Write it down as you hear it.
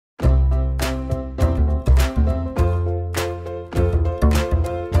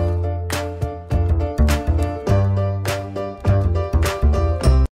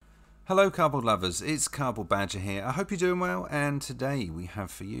Hello cardboard lovers, it's Cardboard Badger here. I hope you're doing well, and today we have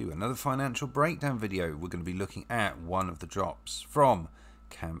for you another financial breakdown video. We're going to be looking at one of the drops from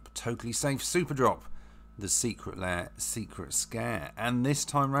Camp Totally Safe Superdrop, the Secret Lair Secret Scare, and this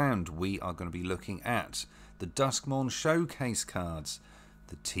time round we are going to be looking at the Duskmourn showcase cards,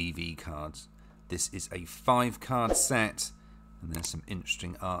 the TV cards. This is a 5-card set, and there's some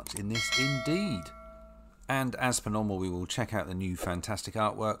interesting art in this indeed. And as per normal, we will check out the new fantastic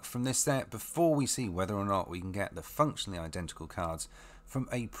artwork from this set before we see whether or not we can get the functionally identical cards from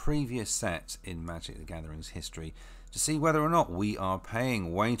a previous set in Magic the Gathering's history, to see whether or not we are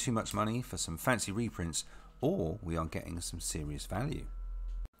paying way too much money for some fancy reprints or we are getting some serious value.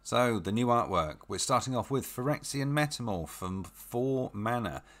 So the new artwork, we're starting off with Phyrexian Metamorph from 4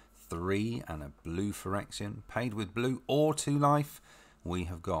 mana, 3 and a blue Phyrexian, paid with blue or 2 life. We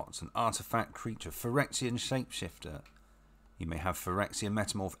have got an artifact creature, Phyrexian Shapeshifter. You may have Phyrexian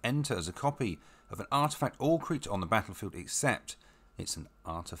Metamorph enter as a copy of an artifact or creature on the battlefield, except it's an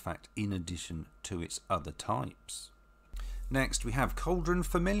artifact in addition to its other types. Next we have Cauldron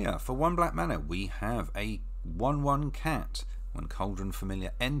Familiar. For 1 black mana we have a 1/1 cat. When Cauldron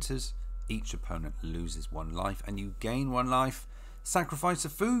Familiar enters, each opponent loses 1 life and you gain 1 life. Sacrifice a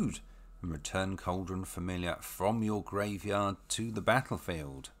food and return Cauldron Familiar from your graveyard to the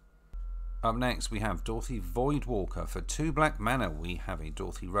battlefield. Up next we have Dorothy Voidwalker. For 2 black mana we have a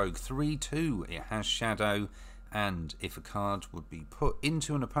Dorothy Rogue 3/2. It has Shadow, and if a card would be put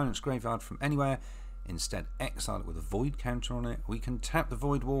into an opponent's graveyard from anywhere, instead exile it with a void counter on it. We can tap the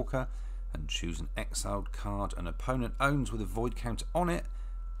Voidwalker and choose an exiled card an opponent owns with a void counter on it,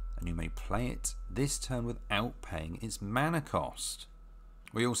 and you may play it this turn without paying its mana cost.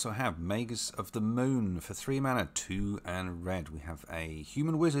 We also have Magus of the Moon. For 3 mana, 2 and red. We have a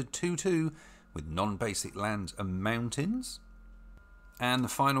Human Wizard 2/2 with non-basic lands and mountains. And the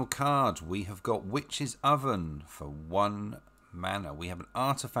final card, we have got Witch's Oven. For 1 mana, we have an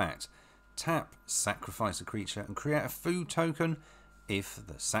artifact. Tap, sacrifice a creature and create a food token. If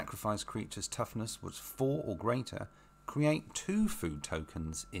the sacrificed creature's toughness was 4 or greater, create 2 food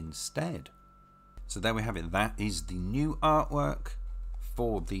tokens instead. So there we have it. That is the new artwork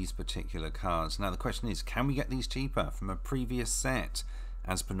for these particular cards. Now the question is, can we get these cheaper from a previous set?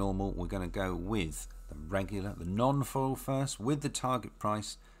 As per normal, we're going to go with the regular, the non-foil first, with the target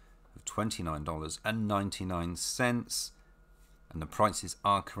price of $29.99, and the prices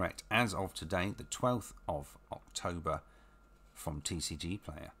are correct as of today, the 12th of October, from TCG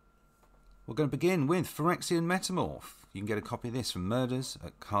Player. We're going to begin with Phyrexian Metamorph. You can get a copy of this from Murders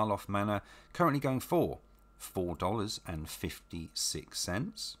at Karloff Manor, currently going for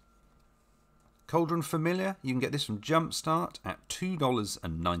 $4.56. Cauldron Familiar, you can get this from Jumpstart at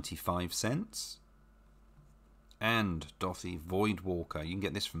 $2.95. And Dorothy Voidwalker, you can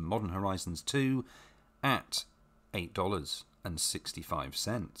get this from Modern Horizons 2 at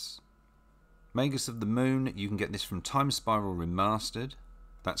 $8.65. Magus of the Moon, you can get this from Time Spiral Remastered.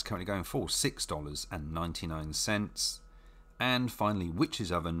 That's currently going for $6.99. And finally,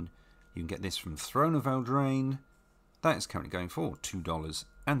 Witch's Oven, you can get this from Throne of Eldraine. That is currently going for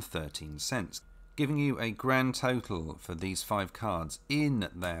 $2.13, giving you a grand total for these 5 cards in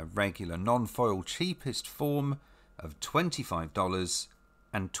their regular non-foil cheapest form of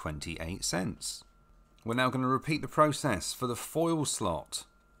 $25.28. We're now going to repeat the process for the foil slot.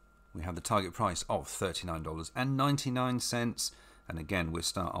 We have the target price of $39.99, and again we'll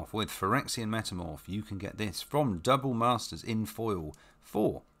start off with Phyrexian Metamorph. You can get this from Double Masters in foil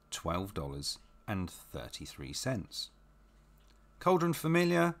for $12.33. Cauldron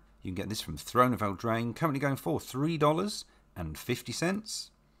Familiar, you can get this from Throne of Eldraine, currently going for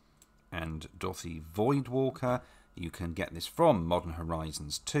 $3.50. And Dorothy Voidwalker, you can get this from Modern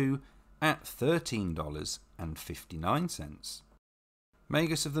Horizons 2 at $13.59.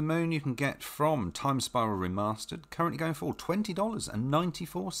 Magus of the Moon, you can get from Time Spiral Remastered, currently going for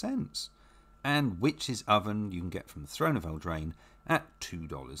 $20.94. And Witch's Oven, you can get from Throne of Eldraine at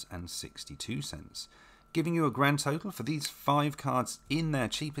 $2.62, giving you a grand total for these 5 cards in their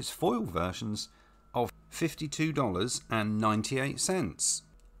cheapest foil versions of $52.98.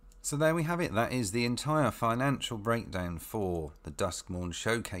 So there we have it. That is the entire financial breakdown for the Duskmourn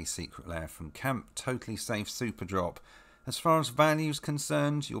Showcase Secret Lair from Camp Totally Safe Superdrop. As far as value is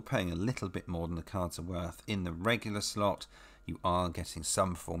concerned, you're paying a little bit more than the cards are worth in the regular slot. You are getting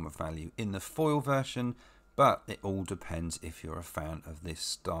some form of value in the foil version, but it all depends if you're a fan of this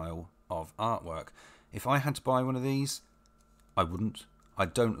style of artwork. If I had to buy one of these, I wouldn't. I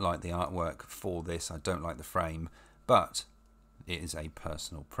don't like the artwork for this. I don't like the frame, but it is a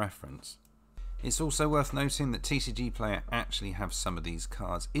personal preference. It's also worth noting that TCG Player actually have some of these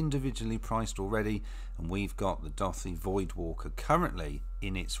cards individually priced already, and we've got the Dothy Voidwalker currently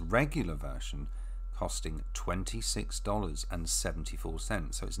in its regular version costing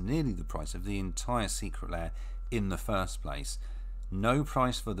 $26.74, so it's nearly the price of the entire Secret Lair in the first place. No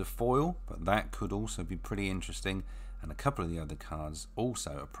price for the foil, but that could also be pretty interesting, and a couple of the other cards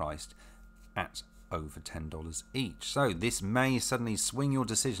also are priced at over $10 each. So this may suddenly swing your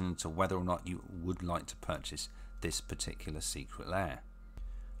decision to whether or not you would like to purchase this particular Secret Lair.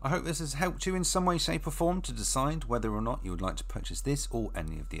 I hope this has helped you in some way, shape or form to decide whether or not you would like to purchase this or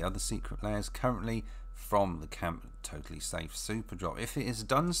any of the other Secret Lairs currently from the Camp Totally Safe Superdrop. If it has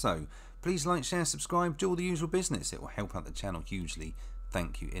done so, please like, share, subscribe, do all the usual business. It will help out the channel hugely.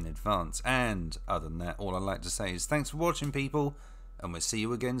 Thank you in advance. And other than that, all I'd like to say is thanks for watching, people, and we'll see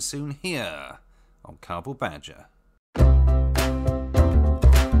you again soon here on Cardboard Badger.